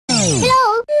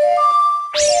Hello.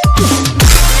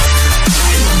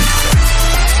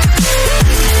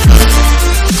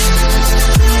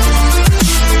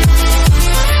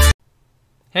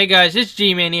 Hey guys, it's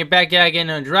G-Man here, back again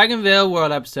on Dragonville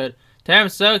World episode. Today I'm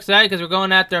so excited because we're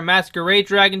going after a Masquerade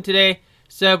dragon today.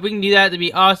 So if we can do that, that'd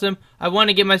be awesome. I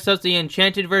want to get myself the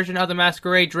enchanted version of the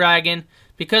Masquerade dragon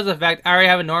because of the fact I already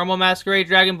have a normal Masquerade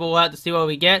dragon, but we'll have to see what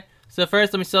we get. So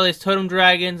first, let me sell these totem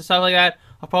dragons and stuff like that.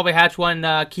 I'll probably hatch one,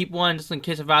 keep one just in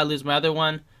case if I lose my other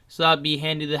one. So that'd be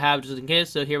handy to have just in case.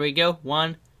 So here we go,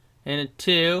 1 and a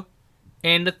 2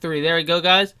 and a 3. There we go,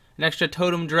 guys. An extra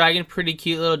totem dragon, pretty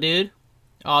cute little dude.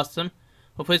 Awesome.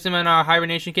 We'll place him in our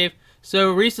hibernation cave.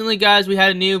 So recently, guys, we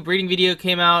had a new breeding video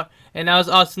came out, and that was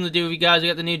awesome to do with you guys. We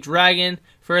got the new dragon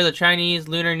for the Chinese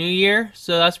Lunar New Year,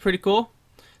 so that's pretty cool.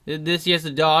 This year's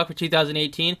the dog for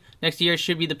 2018. Next year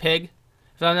should be the pig,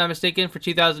 if I'm not mistaken, for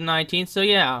 2019. So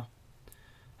yeah.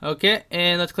 Okay,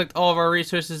 and let's collect all of our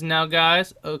resources now,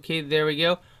 guys. Okay, there we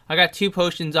go. I got 2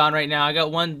 potions on right now. I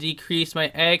got one to decrease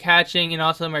my egg hatching and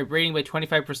also my breeding by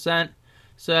 25%.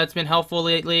 So that's been helpful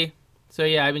lately. So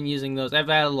yeah, I've been using those. I've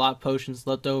had a lot of potions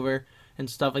left over and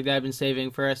stuff like that I've been saving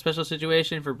for a special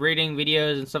situation, for breeding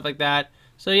videos and stuff like that.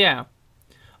 So yeah.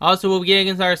 Also, we'll be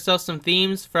getting ourselves some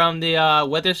themes from the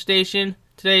weather station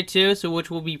today too, so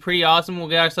which will be pretty awesome. We'll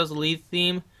get ourselves a leaf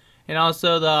theme and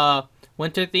also the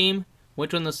winter theme,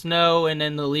 which one the snow and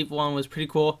then the leaf one was pretty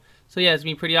cool. So yeah, it's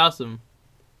gonna be pretty awesome.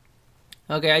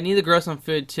 Okay, I need to grow some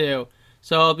food too.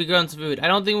 So I'll be growing some food. I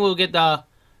don't think we'll get the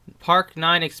Park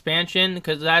 9 expansion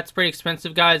because that's pretty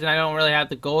expensive, guys, and I don't really have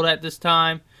the gold at this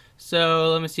time.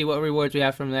 So let me see what rewards we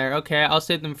have from there. Okay, I'll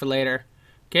save them for later.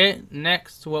 Okay,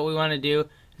 next what we want to do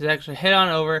is actually head on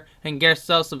over and get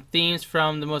ourselves some themes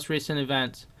from the most recent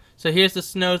events. So here's the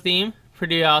snow theme,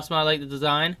 pretty awesome. I like the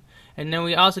design. And then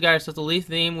we also got ourselves a leaf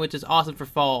theme, which is awesome for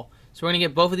fall. So we're gonna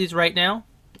get both of these right now.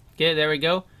 Okay, there we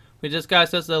go. We just got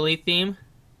ourselves the leaf theme.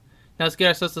 Now let's get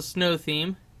ourselves the snow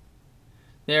theme.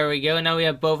 There we go. Now we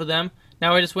have both of them.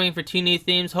 Now we're just waiting for 2 new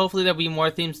themes. Hopefully there'll be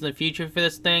more themes in the future for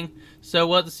this thing. So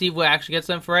we'll have to see what actually gets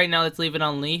them. For right now, let's leave it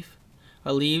on leaf.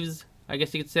 Or leaves, I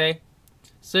guess you could say.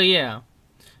 So yeah.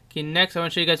 Okay, next I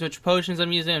want to show you guys which potions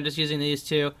I'm using. I'm just using these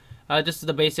 2. Just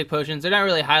the basic potions. They're not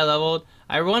really high leveled.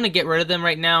 I want to get rid of them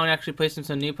right now and actually place in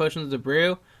some new potions to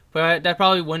brew. But that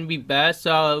probably wouldn't be best.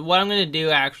 So what I'm going to do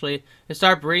actually is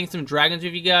start breeding some dragons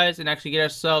with you guys and actually get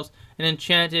ourselves an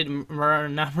enchanted,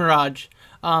 not mirage.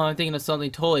 I'm thinking of something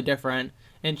totally different.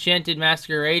 Enchanted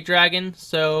Masquerade dragon.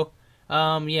 So,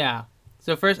 yeah.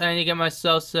 So first I need to get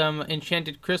myself some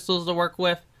enchanted crystals to work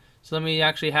with. So let me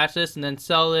actually hatch this and then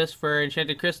sell this for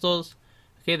enchanted crystals.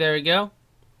 Okay, there we go.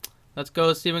 Let's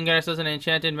go see if we can get ourselves an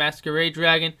enchanted Masquerade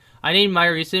dragon. I need my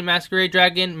recent Masquerade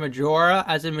dragon, Majora,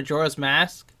 as in Majora's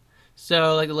Mask.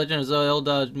 So, like the Legend of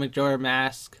Zelda Majora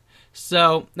Mask.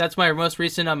 So, that's my most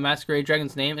recent Masquerade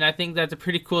dragon's name, and I think that's a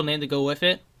pretty cool name to go with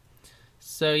it.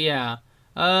 So yeah,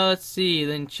 let's see,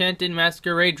 the enchanted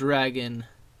Masquerade dragon,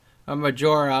 or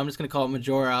Majora. I'm just gonna call it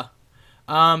Majora.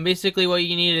 Basically, what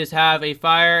you need is have a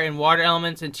fire and water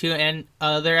elements and 2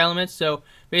 other elements. So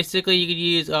basically, you could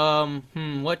use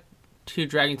what 2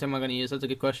 dragons am I gonna use? That's a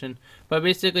good question. But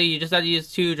basically, you just have to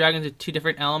use 2 dragons with 2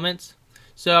 different elements.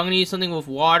 So I'm gonna use something with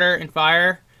water and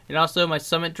fire, and also my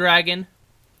summit dragon.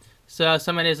 So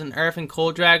summit is an earth and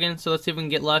cold dragon. So let's see if we can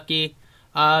get lucky.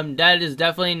 That is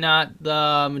definitely not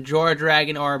the Majora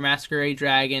dragon or Masquerade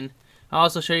dragon. I'll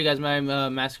also show you guys my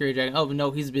Masquerade dragon. Oh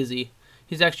no, he's busy.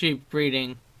 He's actually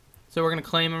breeding. So we're gonna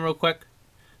claim him real quick.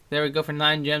 There we go for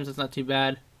 9 gems. That's not too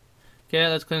bad. Okay,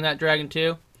 let's claim that dragon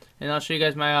too. And I'll show you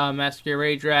guys my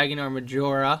Masquerade dragon or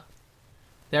Majora.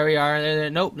 There we are. There.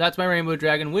 Nope, that's my rainbow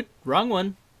dragon. Wrong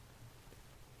one.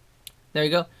 There you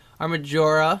go. Our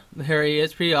Majora. There he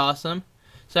is. Pretty awesome.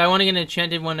 So I want to get an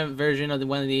enchanted version of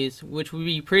one of these, which would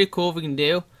be pretty cool if we can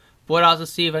do. But I'll also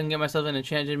see if I can get myself an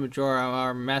enchanted Majora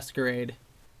or Masquerade.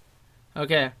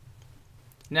 Okay.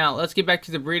 Now, let's get back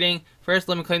to the breeding. First,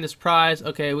 let me claim this prize.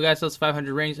 Okay, we got ourselves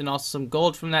 500 rings and also some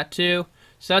gold from that too.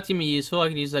 So that's going to be useful. I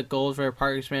can use that gold for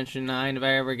Park Expansion 9 if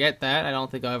I ever get that. I don't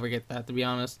think I'll ever get that, to be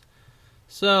honest.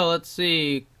 So, let's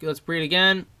see. Let's breed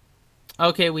again.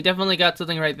 Okay, we definitely got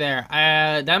something right there.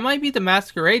 That might be the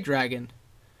Masquerade dragon.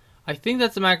 I think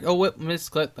that's the oh, whoop,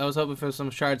 misclicked. I was hoping for some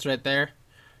shards right there.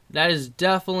 That is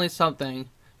definitely something.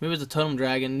 Maybe it's a totem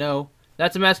dragon. No.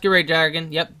 That's a Masquerade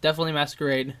dragon. Yep, definitely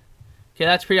Masquerade. Okay,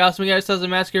 that's pretty awesome. We got ourselves a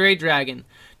Masquerade dragon.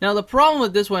 Now, the problem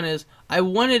with this one is I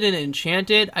wanted an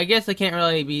enchanted. I guess I can't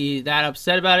really be that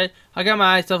upset about it. I got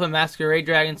myself a Masquerade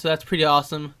dragon, so that's pretty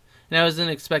awesome. And I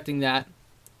wasn't expecting that.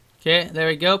 Okay, there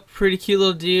we go. Pretty cute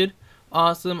little dude.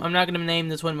 Awesome. I'm not going to name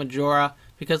this one Majora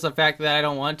because of the fact that I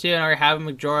don't want to, and I already have a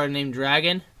Majora named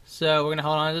Dragon. So we're gonna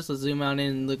hold on to this. Let's zoom out in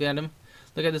and look at him.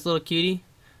 Look at this little cutie.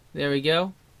 There we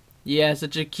go. Yeah,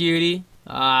 such a cutie.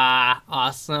 Ah,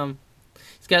 awesome.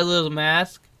 He's got a little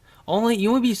mask. Only, it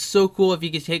would be so cool if he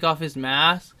could take off his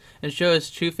mask and show his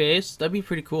true face. That'd be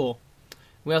pretty cool.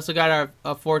 We also got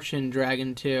our Fortune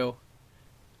Dragon too.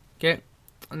 Okay,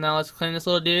 now let's claim this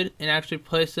little dude and actually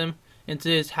place him into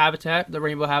his habitat, the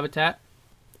rainbow habitat.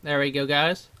 There we go,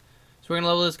 guys. So we're gonna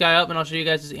level this guy up, and I'll show you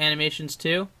guys his animations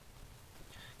too.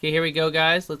 Okay, here we go,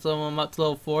 guys. Let's level him up to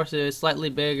level 4, so it's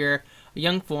slightly bigger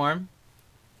young form.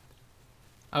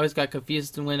 I always got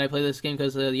confused when I play this game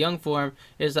because the young form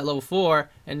is at level 4,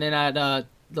 and then at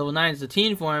level 9 is the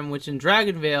teen form, which in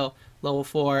Dragon Veil level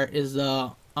 4 is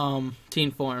the teen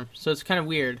form. So it's kind of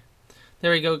weird.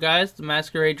 There we go, guys. The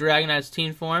Masquerade Dragon has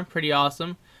teen form. Pretty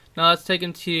awesome. Now let's take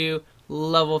him to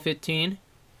level 15.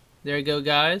 There we go,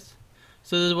 guys.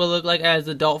 So this is what it look like as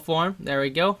adult form. There we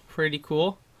go. Pretty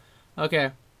cool.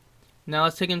 Okay. Now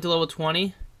let's take him to level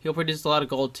 20. He'll produce a lot of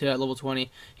gold too at level 20.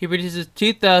 He produces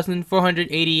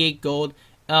 2,488 gold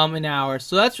an hour.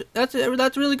 So that's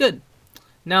really good.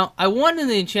 Now I wanted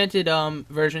the enchanted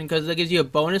version because that gives you a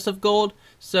bonus of gold.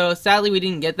 So sadly we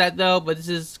didn't get that though, but this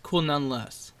is cool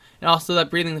nonetheless. And also that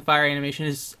breathing the fire animation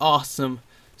is awesome.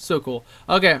 So cool.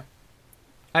 Okay.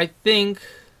 I think,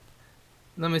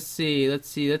 let me see. Let's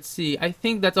see. I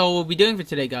think that's all we'll be doing for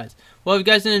today, guys. Well, if you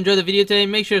guys did enjoy the video today,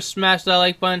 make sure to smash that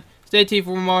like button. Stay tuned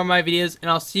for more of my videos, and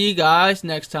I'll see you guys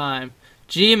next time.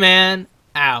 G-Man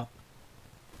out.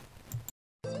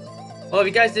 Well, if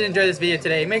you guys did enjoy this video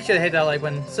today, make sure to hit that like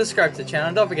button, subscribe to the channel,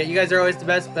 and don't forget, you guys are always the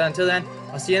best. But until then,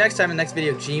 I'll see you next time in the next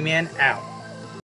video. G-Man out.